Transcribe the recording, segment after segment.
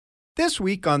This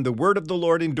week on The Word of the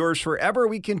Lord Endures Forever,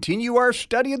 we continue our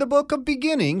study of the book of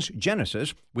beginnings,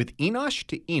 Genesis, with Enosh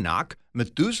to Enoch,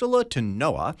 Methuselah to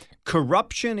Noah,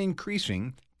 corruption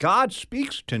increasing, God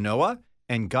speaks to Noah,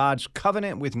 and God's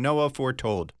covenant with Noah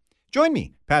foretold. Join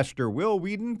me, Pastor Will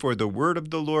Whedon, for The Word of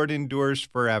the Lord Endures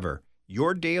Forever,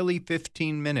 your daily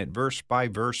 15-minute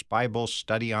verse-by-verse Bible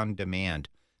study on demand.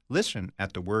 Listen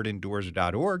at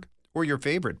thewordendures.org or your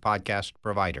favorite podcast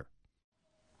provider.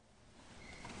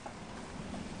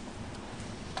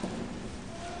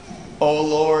 O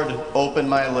Lord, open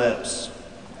my lips,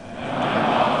 and my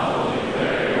mouth will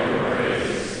declare your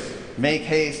praise. Make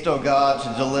haste, O God, to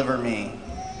deliver me.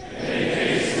 Make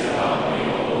haste to help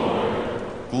me, O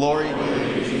Lord. Glory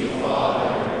be to the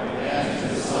Father, and to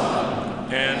the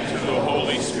Son, and to the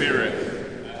Holy Spirit,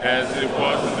 as it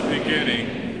was in the beginning,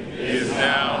 is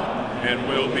now, and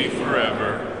will be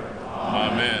forever.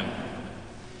 Amen.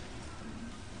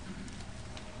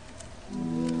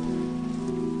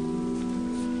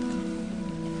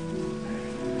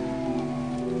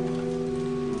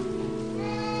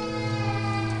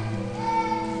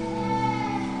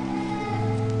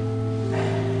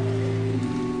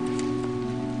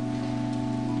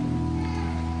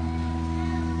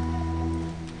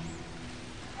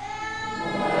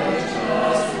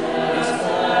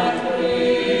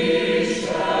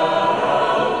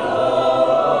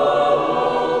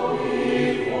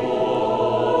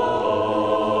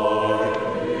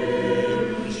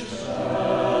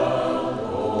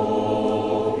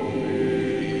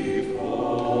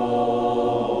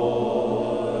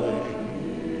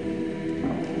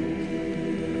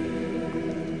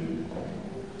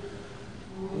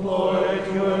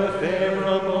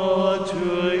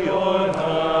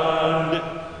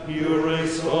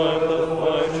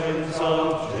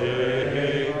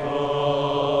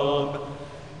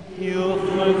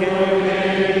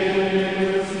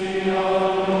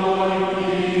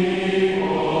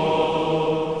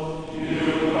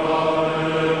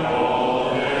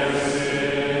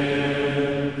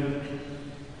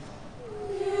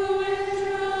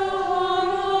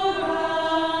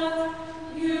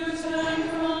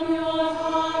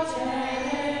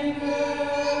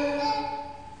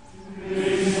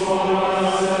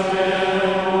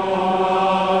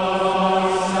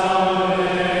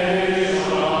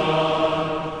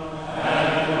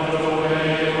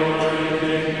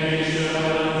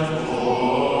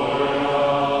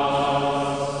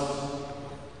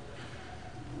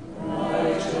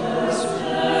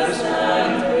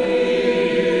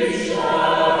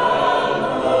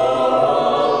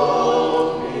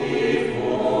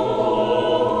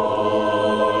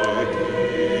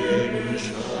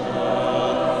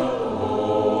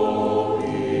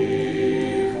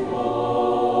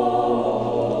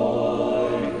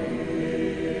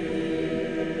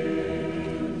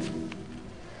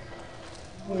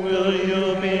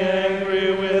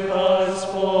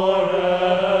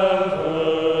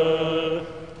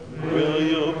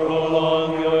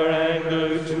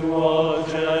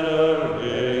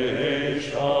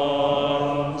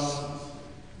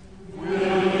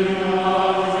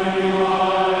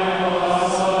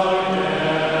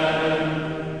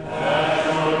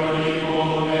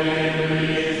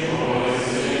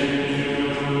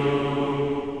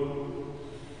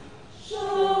 Show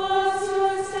us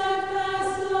your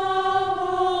steadfast love.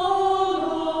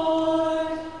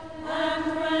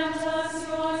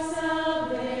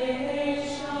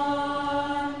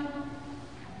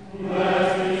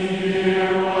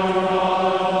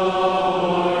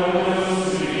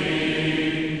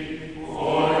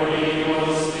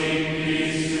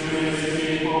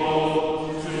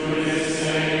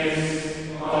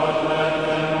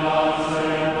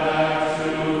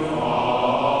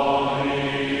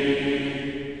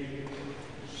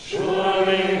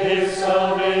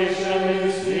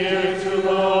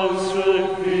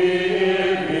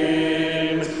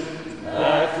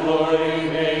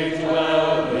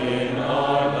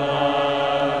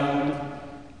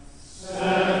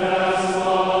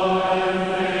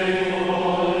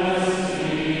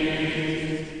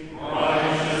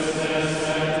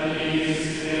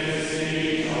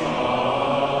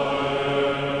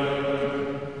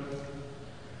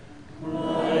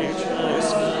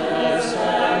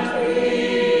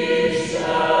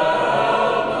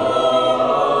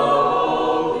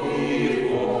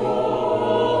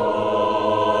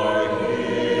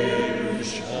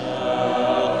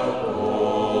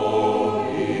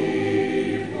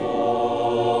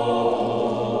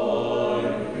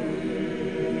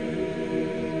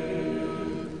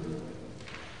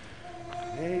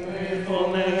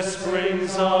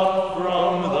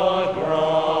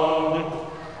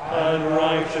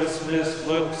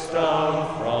 looks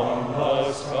down from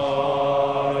the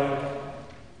sky.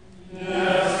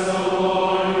 Yes, the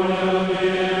Lord will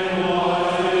give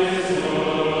what is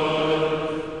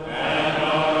good, and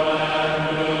our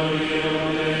land will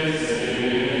yield its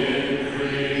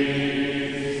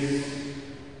increase.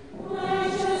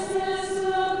 Righteousness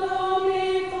will go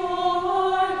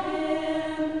before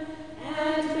him,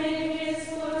 and make his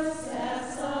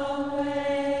footsteps a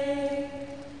way.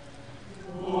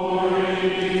 Glory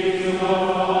be to the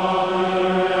Father,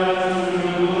 and to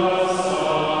the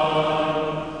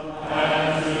Son,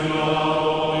 and to the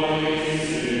Holy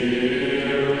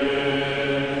Spirit,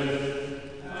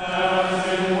 as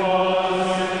it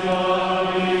was in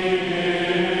the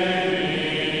beginning,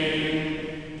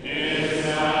 is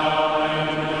now,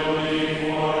 and will be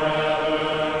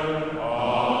forever.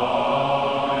 Amen.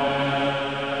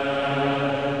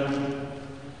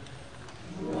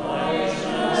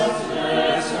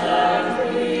 Righteousness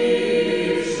and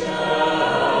peace shall go before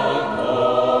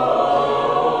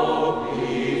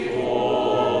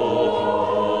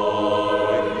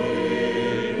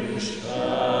him, shall go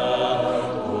before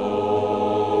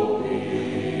him.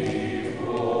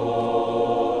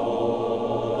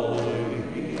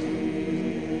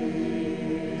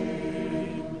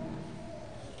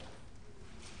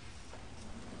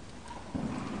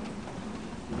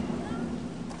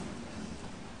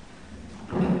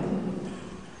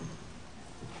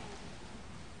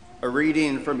 A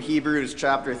reading from Hebrews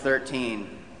chapter 13.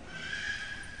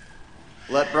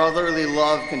 Let brotherly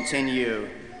love continue.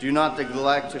 Do not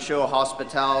neglect to show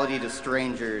hospitality to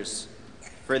strangers,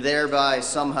 for thereby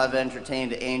some have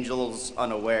entertained angels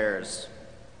unawares.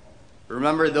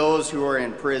 Remember those who are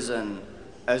in prison,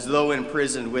 as though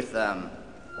imprisoned with them,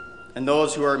 and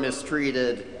those who are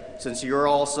mistreated, since you are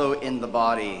also in the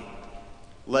body.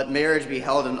 Let marriage be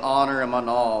held in honor among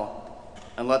all,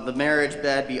 and let the marriage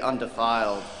bed be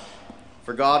undefiled.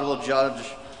 For God will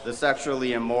judge the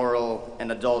sexually immoral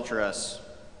and adulterous.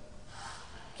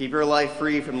 Keep your life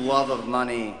free from love of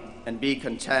money, and be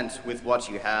content with what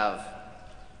you have.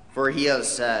 For he has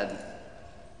said,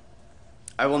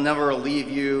 I will never leave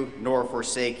you nor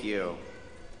forsake you.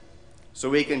 So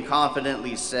we can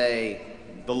confidently say,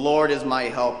 the Lord is my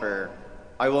helper.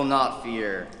 I will not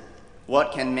fear.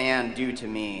 What can man do to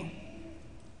me?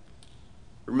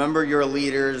 Remember your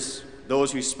leaders,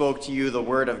 those who spoke to you the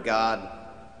word of God.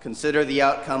 Consider the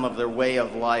outcome of their way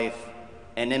of life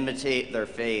and imitate their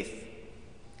faith.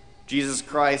 Jesus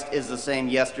Christ is the same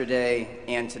yesterday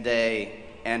and today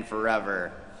and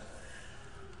forever.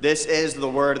 This is the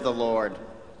word of the Lord.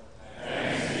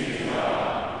 Thanks be to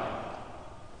God.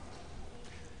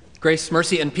 Grace,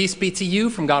 mercy, and peace be to you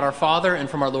from God our Father and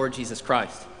from our Lord Jesus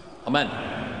Christ. Amen.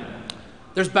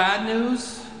 There's bad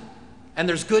news and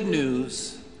there's good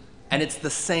news, and it's the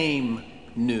same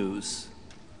news.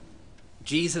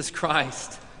 Jesus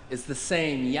Christ is the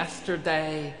same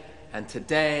yesterday and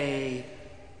today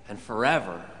and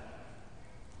forever.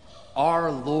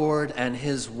 Our Lord and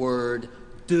his word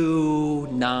do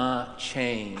not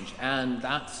change, and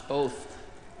that's both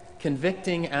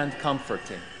convicting and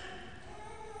comforting.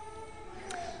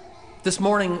 This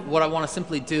morning, what I want to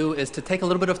simply do is to take a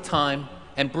little bit of time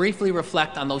and briefly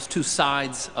reflect on those two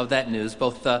sides of that news,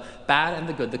 both the bad and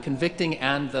the good, the convicting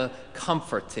and the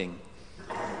comforting.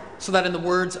 So that in the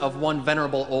words of one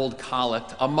venerable old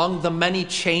collect, among the many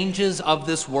changes of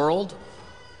this world,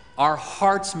 our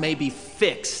hearts may be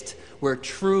fixed where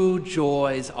true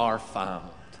joys are found.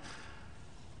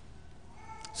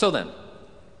 So then,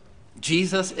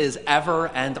 Jesus is ever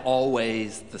and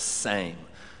always the same.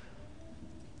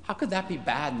 How could that be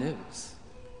bad news?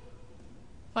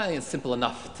 I think it's simple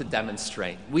enough to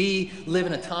demonstrate. We live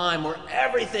in a time where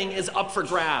everything is up for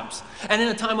grabs. And in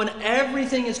a time when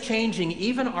everything is changing,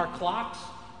 even our clocks.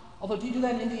 Although, do you do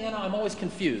that in Indiana? I'm always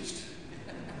confused.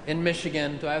 In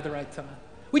Michigan, do I have the right time?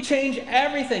 We change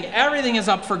everything. Everything is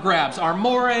up for grabs. Our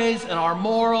mores and our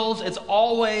morals, it's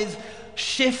always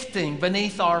shifting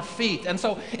beneath our feet. And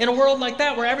so in a world like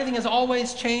that where everything is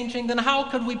always changing, then how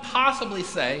could we possibly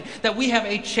say that we have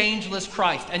a changeless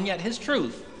Christ? And yet his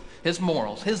truth, his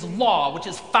morals, his law, which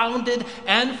is founded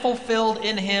and fulfilled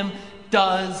in him,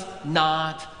 does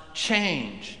not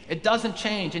change. It doesn't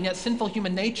change, and yet sinful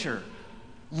human nature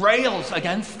rails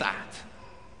against that,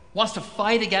 wants to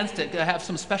fight against it, to have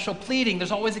some special pleading.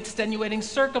 There's always extenuating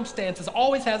circumstances,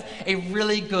 always has a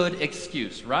really good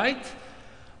excuse, right?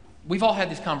 We've all had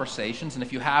these conversations, and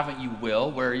if you haven't, you will,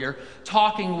 where you're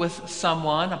talking with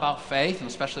someone about faith, and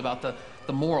especially about the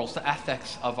morals, the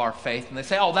ethics of our faith, and they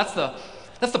say, oh, that's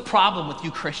the problem with you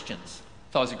Christians.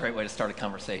 It's always a great way to start a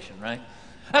conversation, right?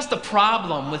 That's the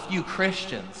problem with you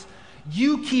Christians.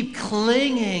 You keep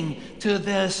clinging to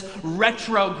this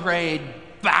retrograde,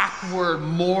 backward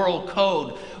moral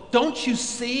code. Don't you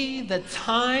see that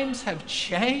times have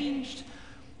changed?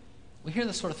 We hear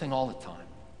this sort of thing all the time.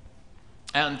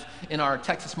 And in our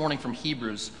text this morning from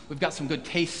Hebrews, we've got some good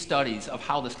case studies of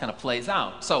how this kind of plays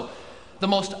out. So the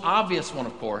most obvious one,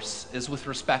 of course, is with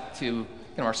respect to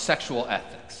our sexual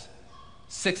ethics.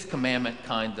 Sixth commandment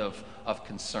kind of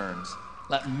concerns.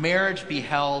 Let marriage be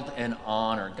held in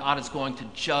honor. God is going to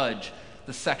judge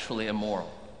the sexually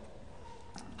immoral.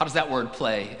 How does that word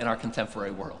play in our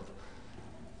contemporary world?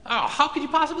 Oh, how could you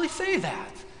possibly say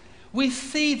that? We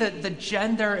see that the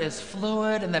gender is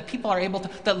fluid and that people are able to,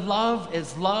 that love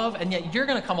is love, and yet you're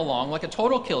going to come along like a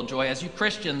total killjoy, as you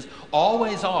Christians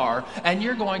always are, and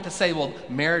you're going to say, well,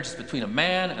 marriage is between a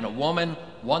man and a woman,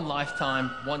 one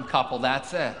lifetime, one couple,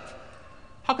 that's it.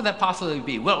 How could that possibly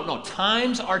be? Well, no,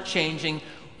 times are changing.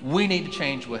 We need to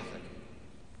change with it.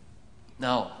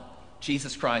 No,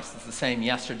 Jesus Christ is the same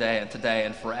yesterday and today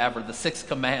and forever. The sixth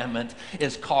commandment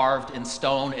is carved in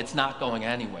stone. It's not going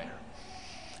anywhere.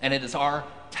 And it is our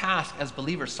task as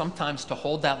believers sometimes to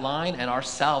hold that line, and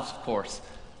ourselves, of course,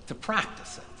 to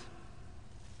practice it.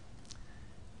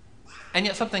 And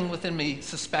yet something within me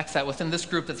suspects that within this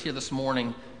group that's here this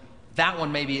morning, that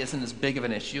one maybe isn't as big of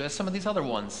an issue as some of these other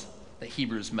ones that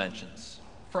Hebrews mentions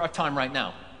for our time right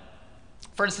now.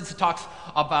 For instance, it talks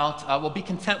about, well, be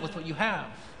content with what you have.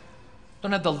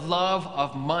 Don't have the love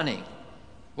of money.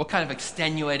 What kind of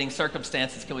extenuating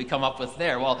circumstances can we come up with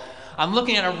there? Well, I'm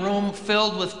looking at a room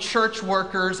filled with church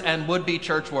workers and would-be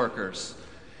church workers,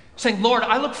 saying, Lord,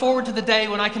 I look forward to the day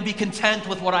when I can be content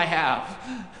with what I have.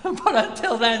 But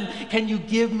until then, can you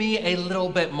give me a little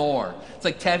bit more? It's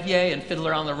like Tevye and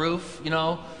Fiddler on the Roof, you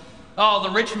know? Oh, the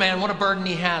rich man, what a burden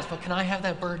he has, but can I have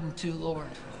that burden too, Lord?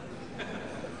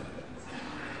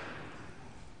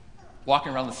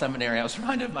 Walking around the seminary, I was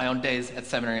reminded of my own days at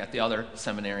seminary, at the other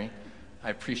seminary. I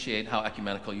appreciate how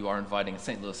ecumenical you are, inviting a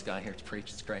St. Louis guy here to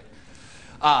preach. It's great.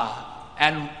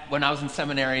 And when I was in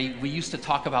seminary, we used to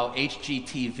talk about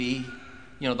HGTV,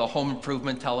 you know, the home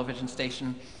improvement television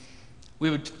station. We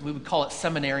would call it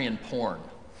seminarian porn.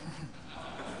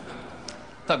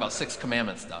 Talk about Sixth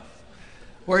Commandment stuff,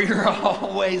 where you're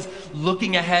always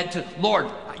looking ahead to, Lord,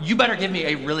 you better give me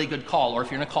a really good call, or if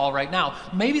you're in a call right now,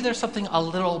 maybe there's something a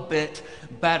little bit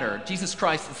better. Jesus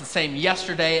Christ is the same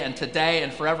yesterday and today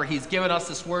and forever. He's given us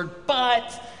this word,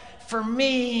 but for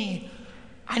me,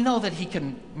 I know that he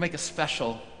can make a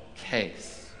special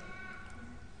case.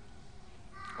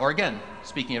 Or again,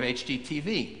 speaking of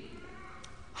HGTV,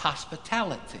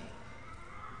 hospitality.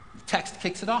 The text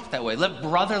kicks it off that way. Let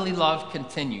brotherly love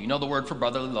continue. You know the word for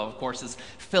brotherly love, of course, is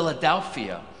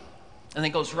Philadelphia. And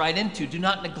then goes right into, do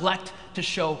not neglect to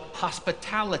show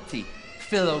hospitality,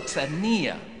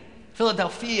 philoxenia.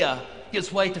 Philadelphia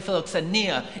gives way to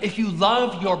philoxenia. If you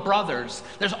love your brothers,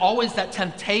 there's always that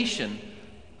temptation,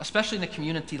 especially in a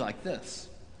community like this,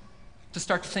 to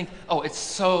start to think, oh, it's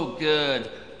so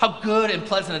good. How good and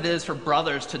pleasant it is for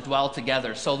brothers to dwell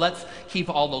together. So let's keep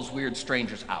all those weird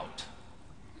strangers out.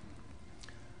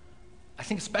 I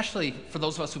think especially for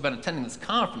those of us who've been attending this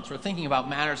conference, we're thinking about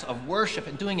matters of worship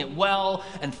and doing it well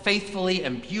and faithfully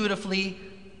and beautifully,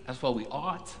 as well we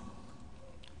ought.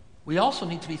 We also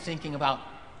need to be thinking about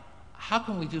how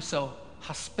can we do so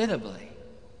hospitably?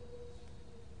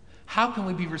 How can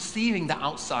we be receiving the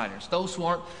outsiders, those who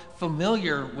aren't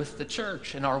familiar with the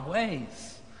church and our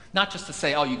ways? Not just to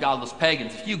say, oh, you godless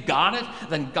pagans. If you got it,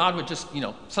 then God would just,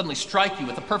 suddenly strike you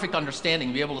with a perfect understanding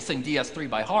and be able to sing DS3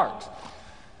 by heart.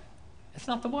 It's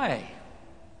not the way.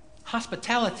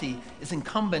 Hospitality is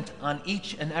incumbent on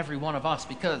each and every one of us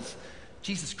because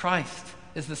Jesus Christ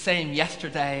is the same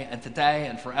yesterday and today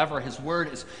and forever. His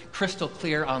word is crystal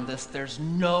clear on this. There's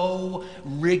no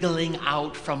wriggling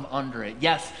out from under it.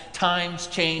 Yes, times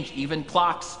change, even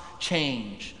clocks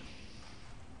change.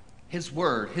 His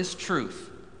word, his truth,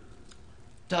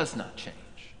 does not change.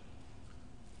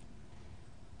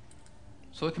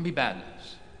 So it can be bad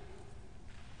news.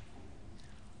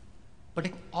 But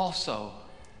it also,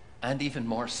 and even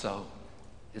more so,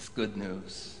 is good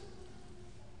news.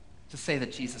 To say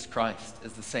that Jesus Christ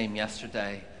is the same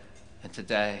yesterday and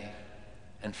today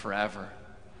and forever.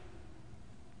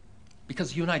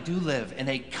 Because you and I do live in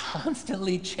a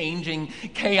constantly changing,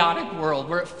 chaotic world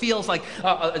where it feels like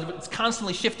it's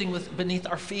constantly shifting beneath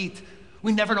our feet.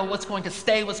 We never know what's going to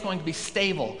stay, what's going to be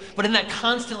stable. But in that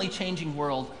constantly changing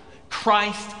world,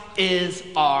 Christ is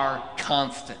our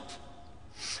constant.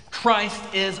 Christ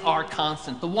is our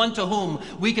constant, the one to whom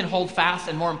we can hold fast,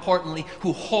 and more importantly,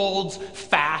 who holds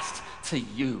fast to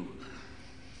you.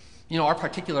 You know, our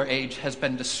particular age has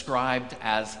been described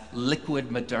as liquid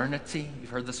modernity. You've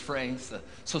heard this phrase. The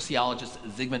sociologist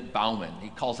Zygmunt Bauman, he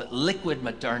calls it liquid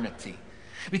modernity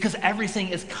because everything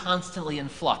is constantly in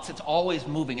flux. It's always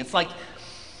moving. It's like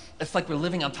we're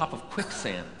living on top of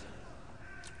quicksand.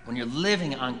 When you're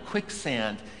living on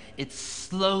quicksand, it's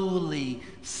slowly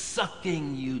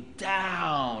sucking you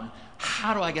down.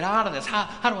 How do I get out of this?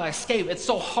 How do I escape? It's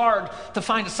so hard to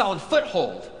find a solid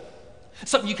foothold.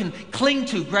 Something you can cling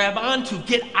to, grab onto,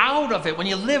 get out of it when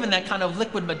you live in that kind of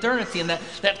liquid modernity and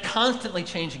that constantly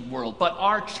changing world. But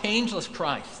our changeless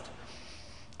Christ,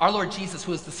 our Lord Jesus,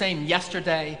 who is the same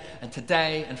yesterday and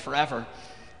today and forever,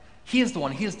 he is the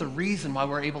one, he is the reason why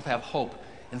we're able to have hope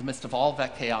in the midst of all of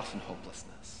that chaos and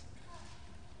hopelessness.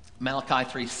 Malachi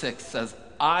 3:6 says,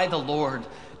 I, the Lord,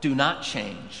 do not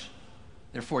change.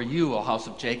 Therefore you, O house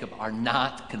of Jacob, are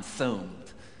not consumed.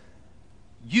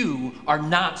 You are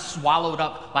not swallowed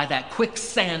up by that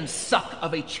quicksand suck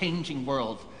of a changing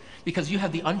world because you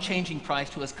have the unchanging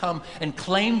Christ who has come and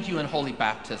claimed you in holy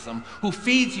baptism, who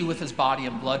feeds you with his body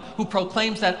and blood, who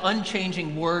proclaims that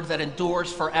unchanging word that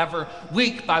endures forever,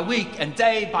 week by week and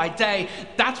day by day.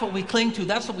 That's what we cling to.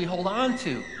 That's what we hold on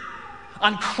to.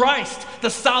 On Christ, the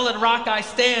solid rock I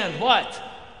stand. What?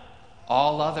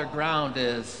 All other ground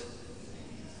is...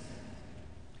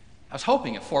 I was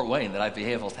hoping at Fort Wayne that I'd be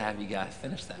able to have you guys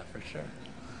finish that for sure.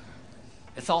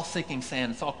 It's all sinking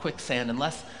sand. It's all quicksand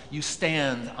unless you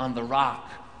stand on the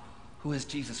rock who is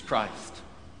Jesus Christ,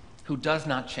 who does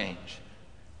not change.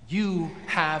 You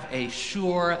have a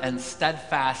sure and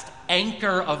steadfast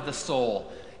anchor of the soul,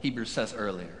 Hebrews says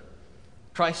earlier.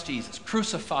 Christ Jesus,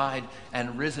 crucified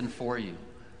and risen for you,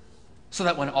 so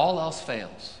that when all else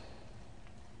fails,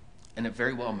 and it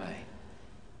very well may,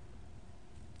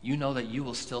 you know that you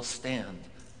will still stand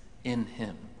in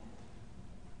him.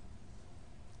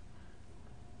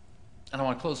 And I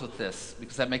want to close with this,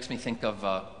 because that makes me think of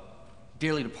a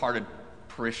dearly departed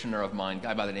parishioner of mine, a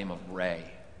guy by the name of Ray.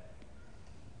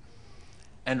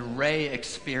 And Ray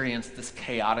experienced this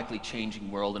chaotically changing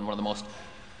world in one of the most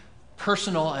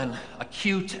personal and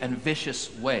acute and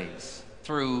vicious ways,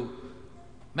 through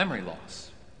memory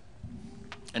loss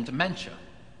and dementia.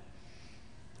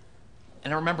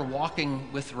 And I remember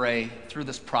walking with Ray through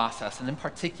this process, and in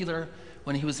particular,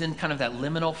 when he was in kind of that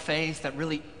liminal phase, that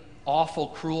really awful,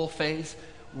 cruel phase,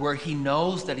 where he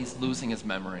knows that he's losing his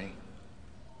memory,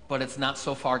 but it's not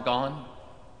so far gone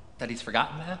that he's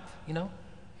forgotten that, you know?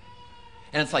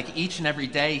 And it's like each and every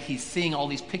day he's seeing all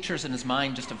these pictures in his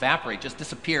mind just evaporate, just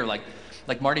disappear, like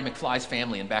Marty McFly's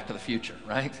family in Back to the Future,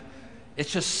 right?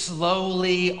 It's just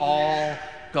slowly all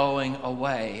going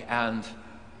away. And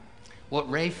what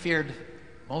Ray feared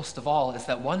most of all is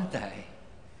that one day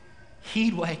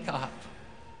he'd wake up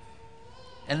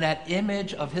and that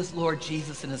image of his Lord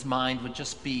Jesus in his mind would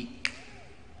just be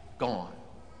gone.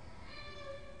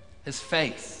 His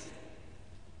face,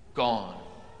 gone,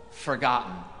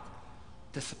 forgotten,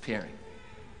 disappearing.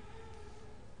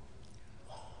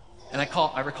 And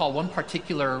I recall one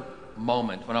particular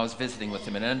moment when I was visiting with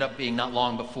him, and it ended up being not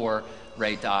long before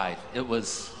Ray died. It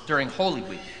was during Holy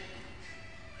Week.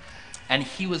 And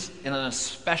he was in an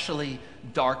especially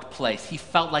dark place. He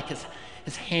felt like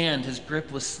his hand, his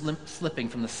grip was slipping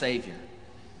from the Savior.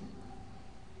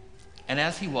 And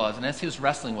as he was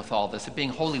wrestling with all this, it being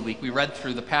Holy Week, we read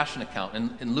through the Passion account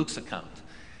in Luke's account.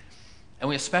 And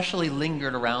we especially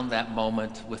lingered around that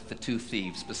moment with the two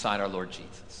thieves beside our Lord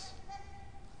Jesus.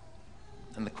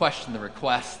 And the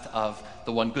request of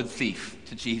the one good thief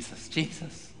to Jesus,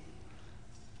 Jesus,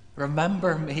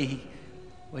 remember me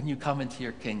when you come into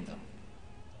your kingdom.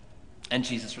 And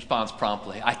Jesus responds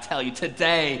promptly, I tell you,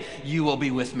 today you will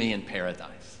be with me in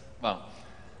paradise. Well,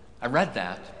 I read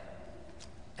that,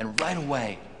 and right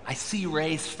away, I see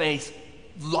Ray's face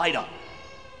light up,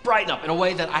 brighten up in a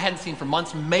way that I hadn't seen for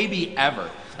months, maybe ever.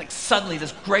 Like suddenly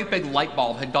this great big light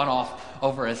bulb had gone off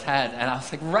over his head, and I was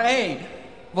like, Ray,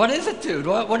 what is it, dude?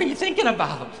 What are you thinking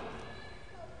about?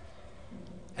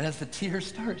 And as the tears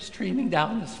start streaming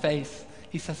down his face,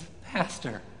 he says,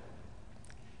 Pastor,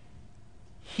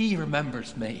 he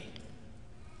remembers me.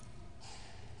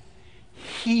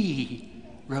 He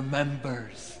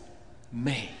remembers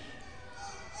me.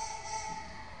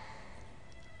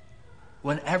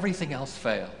 When everything else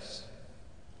fails,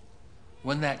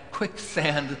 when that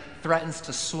quicksand threatens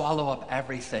to swallow up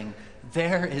everything,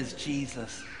 there is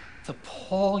Jesus to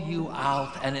pull you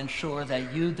out and ensure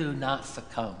that you do not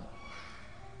succumb.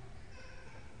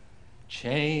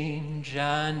 Change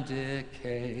and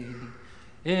decay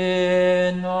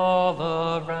in all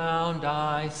around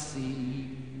I see.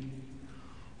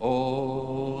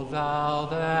 O thou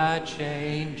that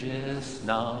changest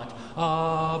not,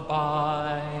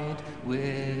 abide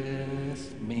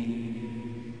with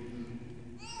me.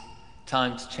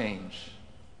 Times change.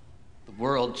 The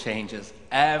world changes.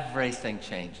 Everything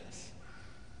changes.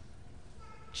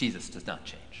 Jesus does not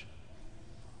change.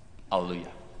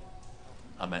 Hallelujah.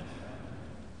 Amen.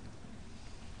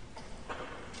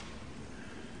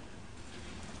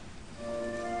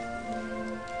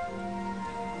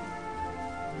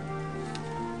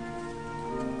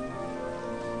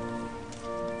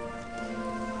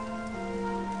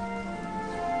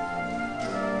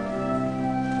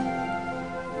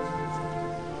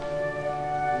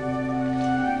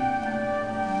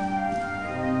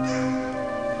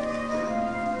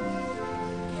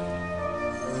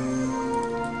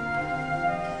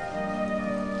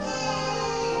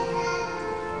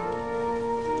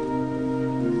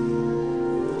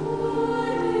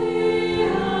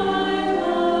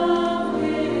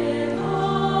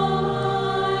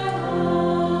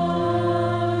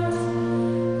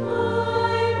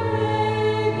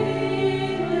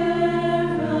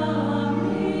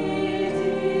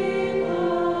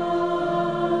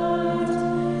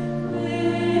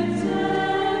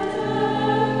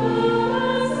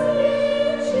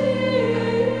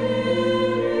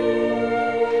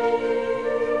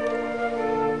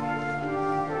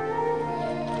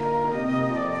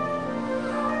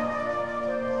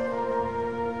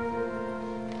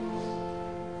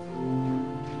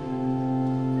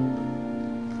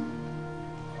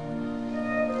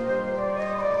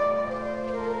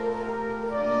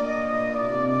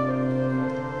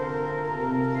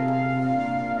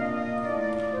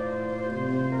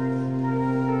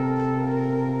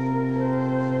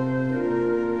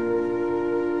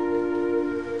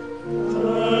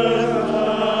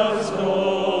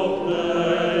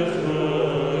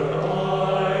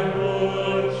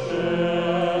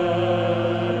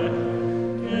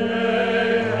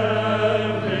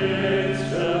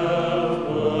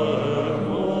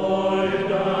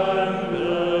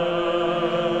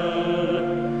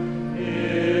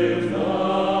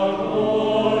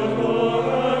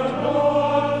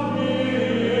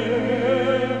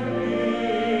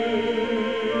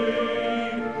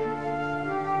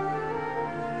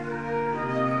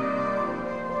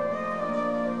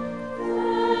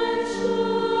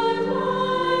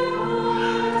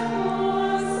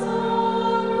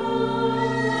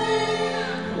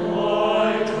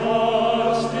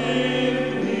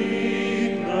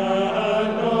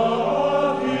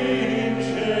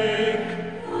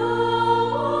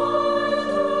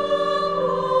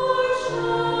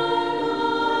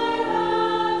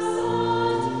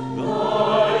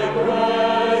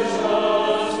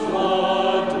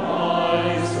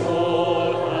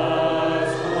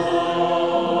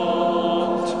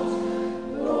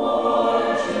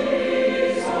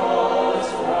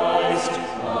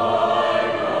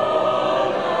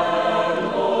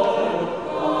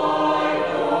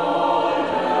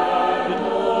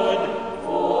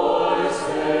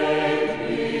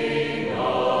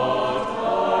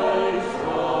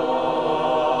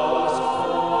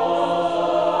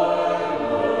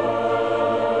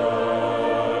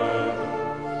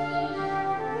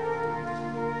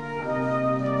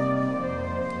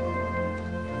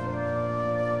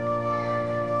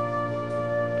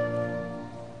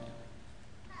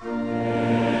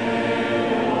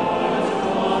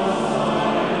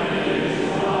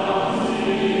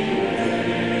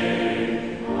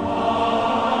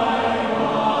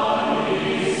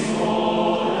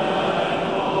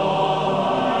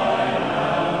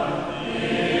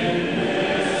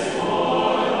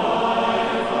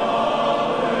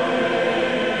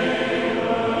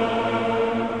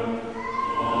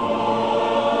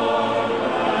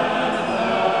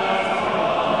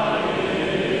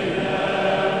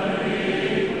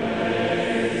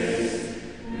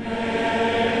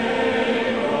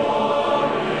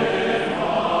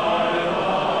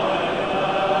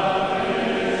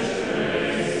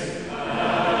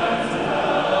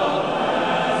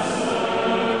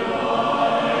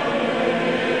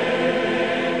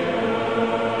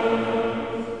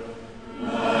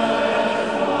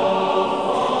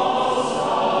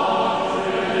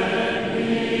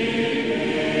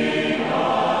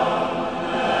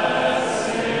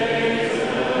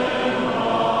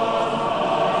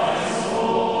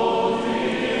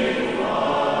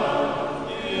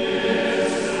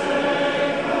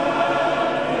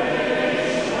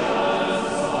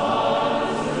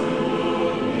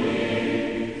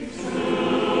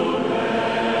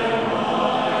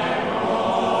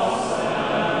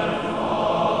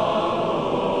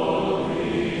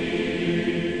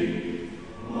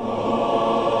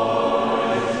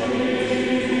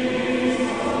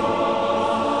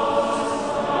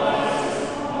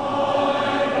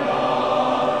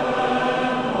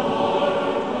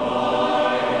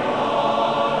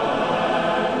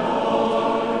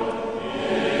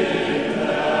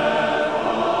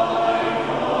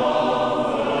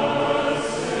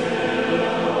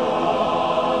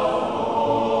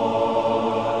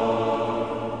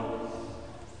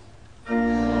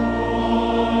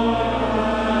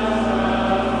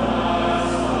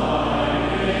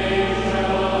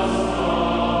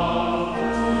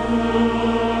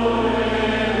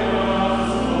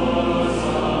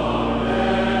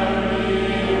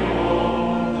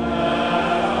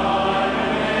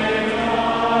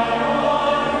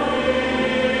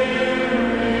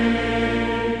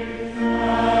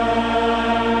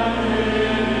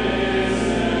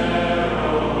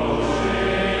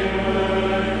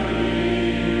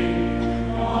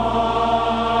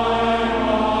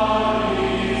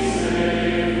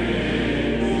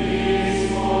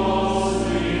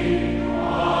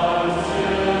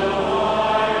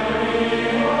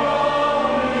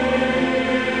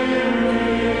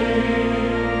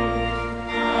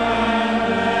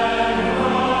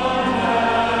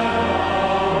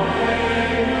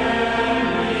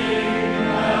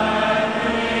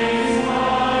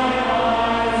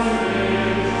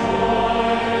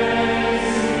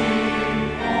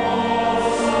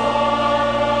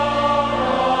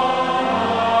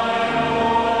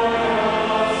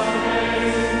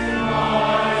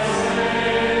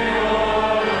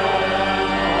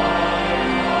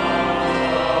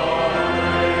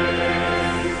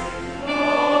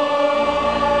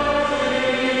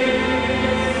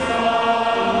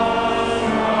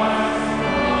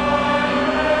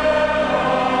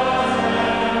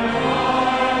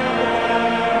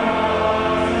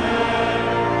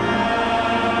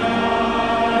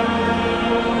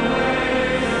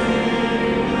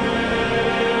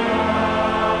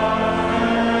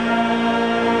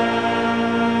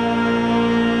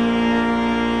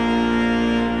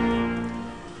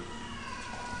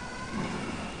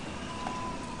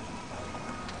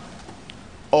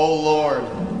 O Lord,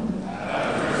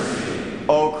 have mercy.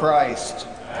 O Christ,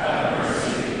 have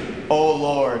mercy. O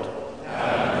Lord,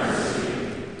 have mercy.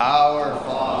 Our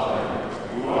Father,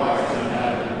 who art in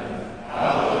heaven,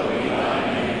 hallowed be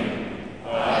thy name.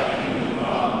 Thy kingdom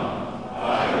come,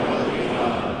 thy will be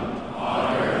done,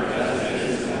 on earth as it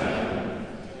is in heaven.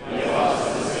 Give us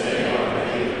this day our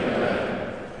daily bread,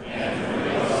 and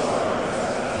forgive us our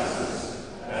trespasses,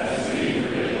 as we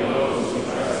forgive those who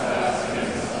trespass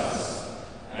against us.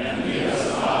 And lead us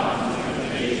not into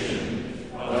temptation,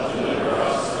 but deliver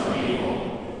us from evil.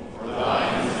 For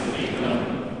thine is the kingdom,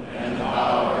 and the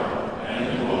power, and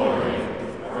the glory,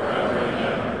 forever and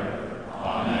ever.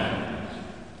 Amen.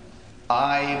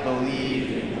 I believe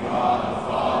in God the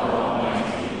Father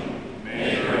Almighty,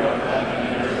 maker of heaven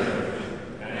and earth,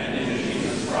 and in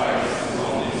Jesus Christ, his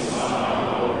only Son, our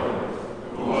Lord,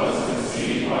 who was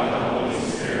conceived by the Holy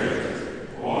Spirit,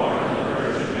 born of the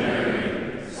Virgin Mary,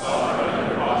 suffered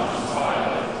under Pontius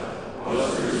Pilate, was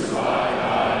crucified,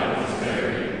 died, and was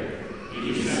buried. He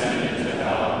descended into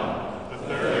hell. The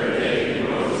third day he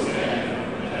rose again from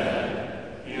the dead.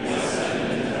 He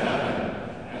ascended into heaven,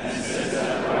 and sits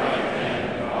at the right hand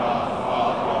of God the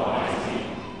Father Almighty.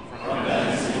 From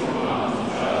thence he will come to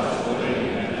judge the living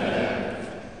and the dead.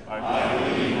 I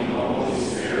believe in the Holy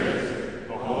Spirit,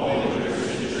 the holy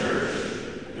Christian Church,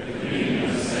 the communion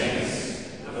of saints,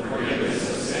 the forgiveness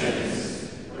of sins,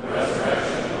 the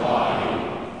resurrection of the body,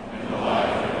 and the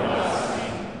life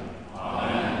everlasting.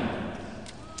 Amen.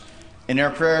 In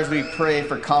our prayers, we pray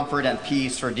for comfort and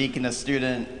peace for Deaconess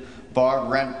student Barb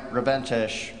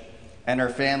Rebentish and her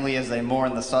family as they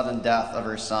mourn the sudden death of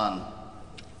her son.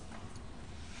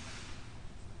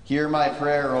 Hear my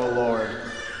prayer, O Lord.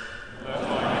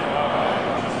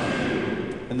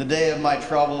 In the day of my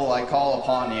trouble, I call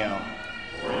upon you.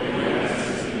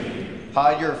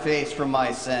 Hide your face from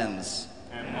my sins.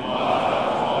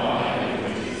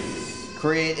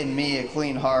 Create in me a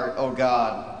clean heart, O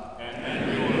God.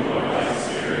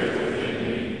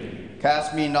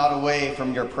 Cast me not away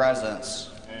from your presence.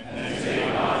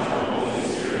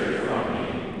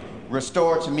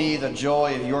 Restore to me the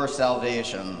joy of your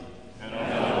salvation.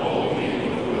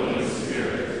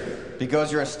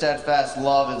 Because your steadfast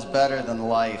love is better than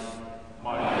life.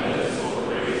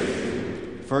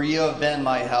 For you have been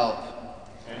my help.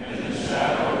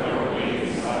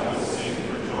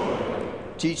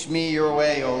 Teach me your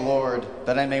way, O Lord,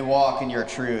 that I may walk in your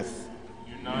truth.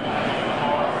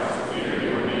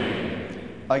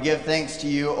 I give thanks to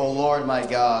you, O Lord my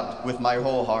God, with my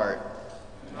whole heart.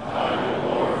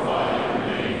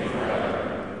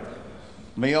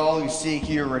 May all who seek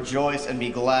you rejoice and be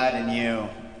glad in you.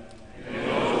 May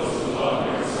those who love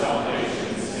your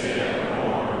salvation say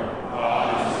evermore,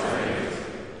 God is great.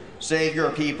 Save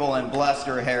your people and bless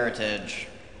your heritage.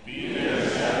 Be their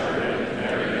shepherd and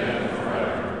carry them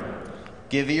forever.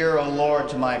 Give ear, O Lord,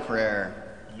 to my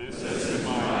prayer. Listen to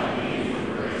my plea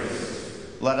for grace.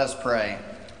 Let us pray.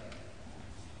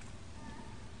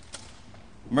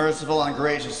 Merciful and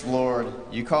gracious Lord,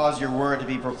 you cause your word to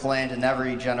be proclaimed in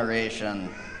every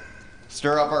generation.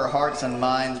 Stir up our hearts and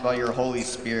minds by your Holy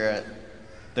Spirit,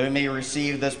 that we may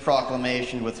receive this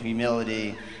proclamation with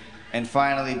humility and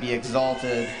finally be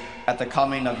exalted at the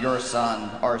coming of your Son,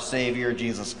 our Savior,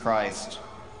 Jesus Christ,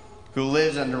 who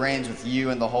lives and reigns with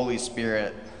you in the Holy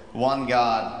Spirit, one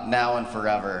God, now and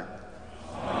forever.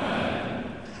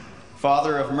 Amen.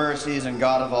 Father of mercies and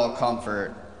God of all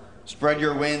comfort, spread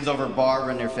your wings over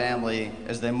Barbara and her family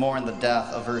as they mourn the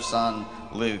death of her son,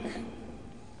 Luke.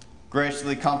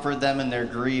 Graciously comfort them in their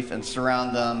grief and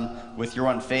surround them with your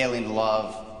unfailing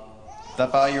love,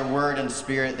 that by your word and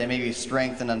spirit they may be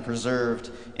strengthened and preserved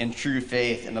in true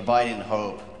faith and abiding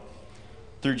hope.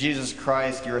 Through Jesus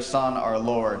Christ, your Son, our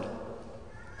Lord.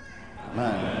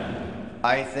 Amen.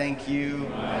 I thank you,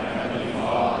 my Heavenly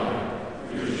Father,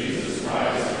 through Jesus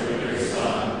Christ, your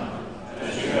Son,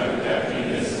 that you have kept me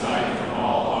this night from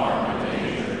all harm and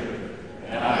danger.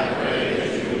 And I pray that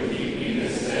you would keep me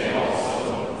this day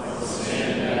also from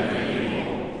sin and every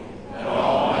evil, that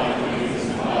all my doings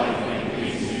in life may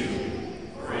please you.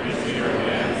 For into your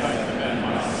hands I commend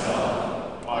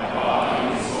myself, my body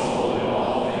and soul in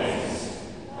all things.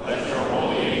 Let your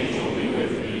holy angel be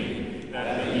with me,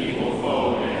 that the evil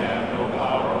foe may have no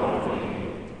power over me.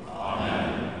 Amen.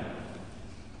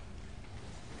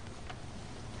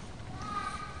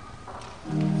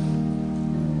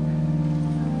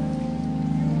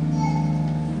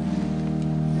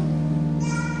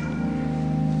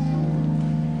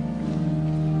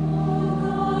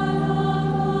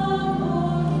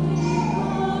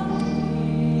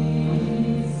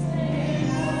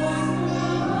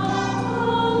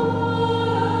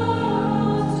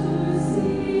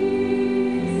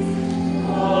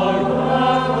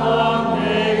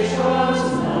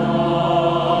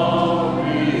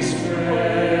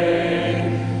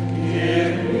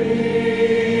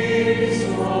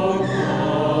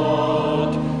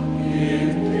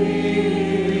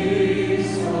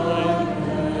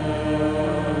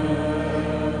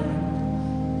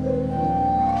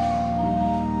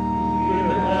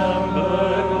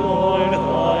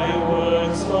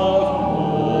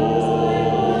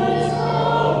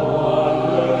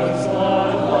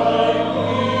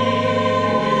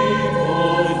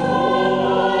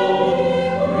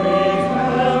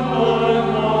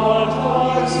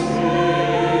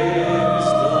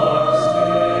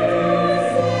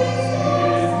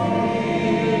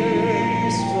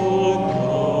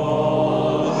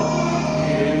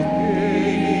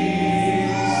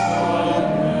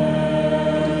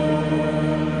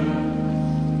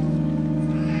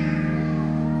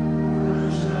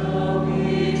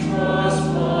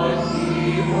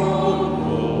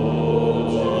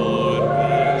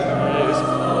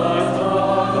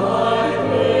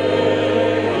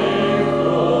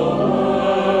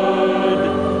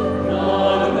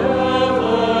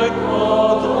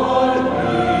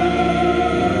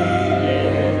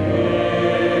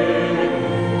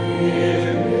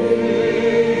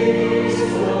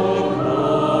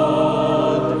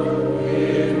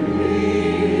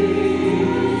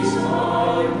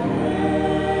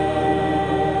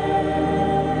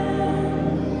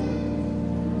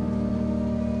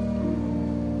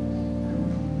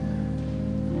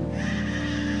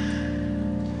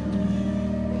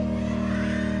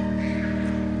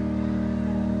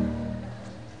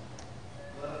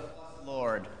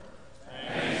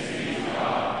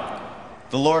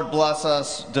 The Lord bless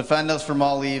us, defend us from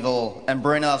all evil, and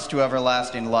bring us to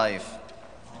everlasting life.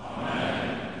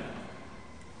 Amen.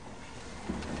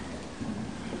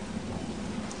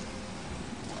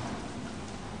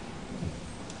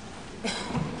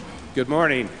 Good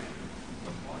morning.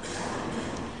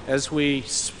 As we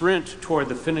sprint toward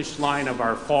the finish line of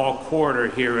our fall quarter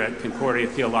here at Concordia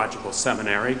Theological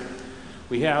Seminary,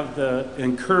 we have the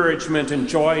encouragement and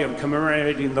joy of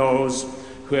commemorating those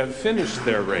who have finished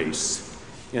their race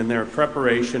in their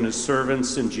preparation as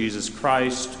servants in Jesus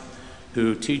Christ,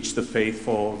 who teach the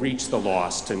faithful, reach the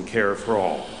lost, and care for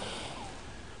all.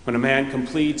 When a man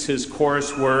completes his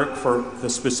coursework for the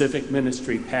specific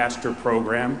ministry pastor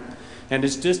program, and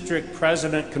his district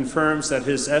president confirms that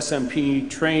his SMP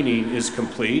training is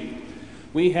complete,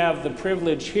 we have the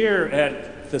privilege here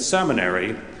at the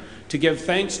seminary to give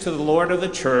thanks to the Lord of the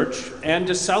church and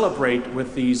to celebrate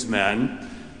with these men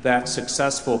that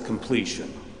successful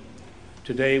completion.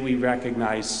 Today we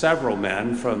recognize several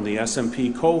men from the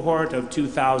SMP cohort of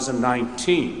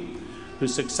 2019 who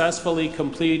successfully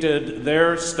completed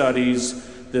their studies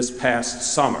this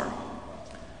past summer.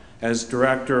 As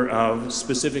director of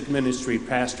Specific Ministry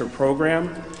Pastor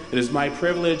Program, it is my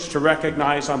privilege to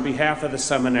recognize on behalf of the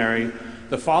seminary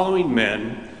the following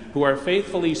men who are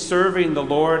faithfully serving the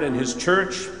Lord and His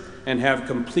church and have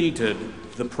completed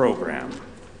the program.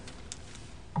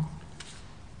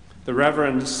 The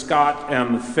Reverend Scott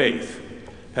M. Faith,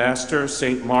 pastor,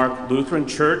 St. Mark Lutheran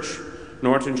Church,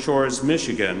 Norton Shores,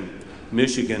 Michigan,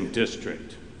 Michigan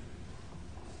District.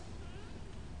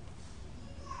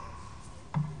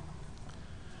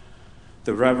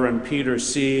 The Reverend Peter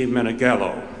C.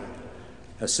 Meneghello,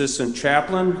 assistant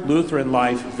chaplain, Lutheran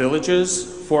Life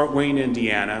Villages, Fort Wayne,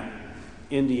 Indiana,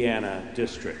 Indiana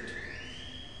District.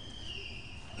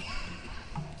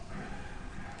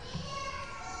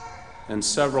 And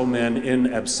several men in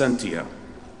absentia.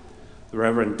 The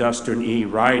Reverend Dustin E.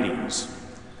 Ridings,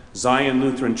 Zion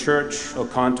Lutheran Church,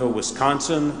 Oconto,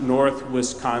 Wisconsin, North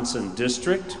Wisconsin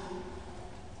District.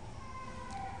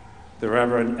 The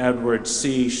Reverend Edward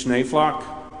C. Schneeflock,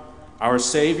 Our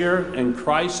Savior and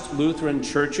Christ Lutheran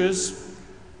Churches,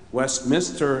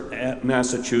 Westminster,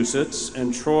 Massachusetts,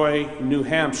 and Troy, New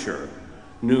Hampshire,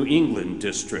 New England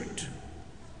District.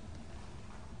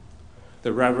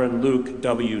 The Reverend Luke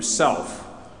W. Self,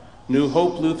 New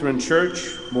Hope Lutheran Church,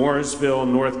 Mooresville,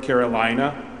 North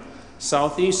Carolina,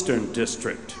 Southeastern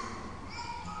District.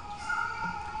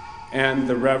 And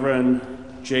the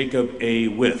Reverend Jacob A.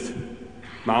 With,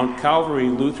 Mount Calvary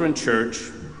Lutheran Church,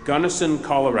 Gunnison,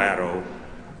 Colorado,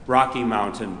 Rocky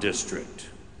Mountain District.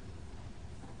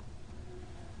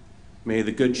 May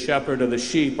the Good Shepherd of the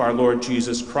sheep, our Lord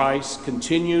Jesus Christ,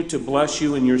 continue to bless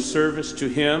you in your service to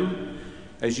Him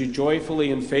as you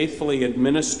joyfully and faithfully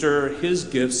administer His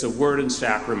gifts of word and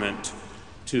sacrament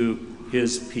to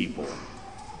His people.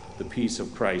 The peace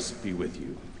of Christ be with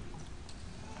you.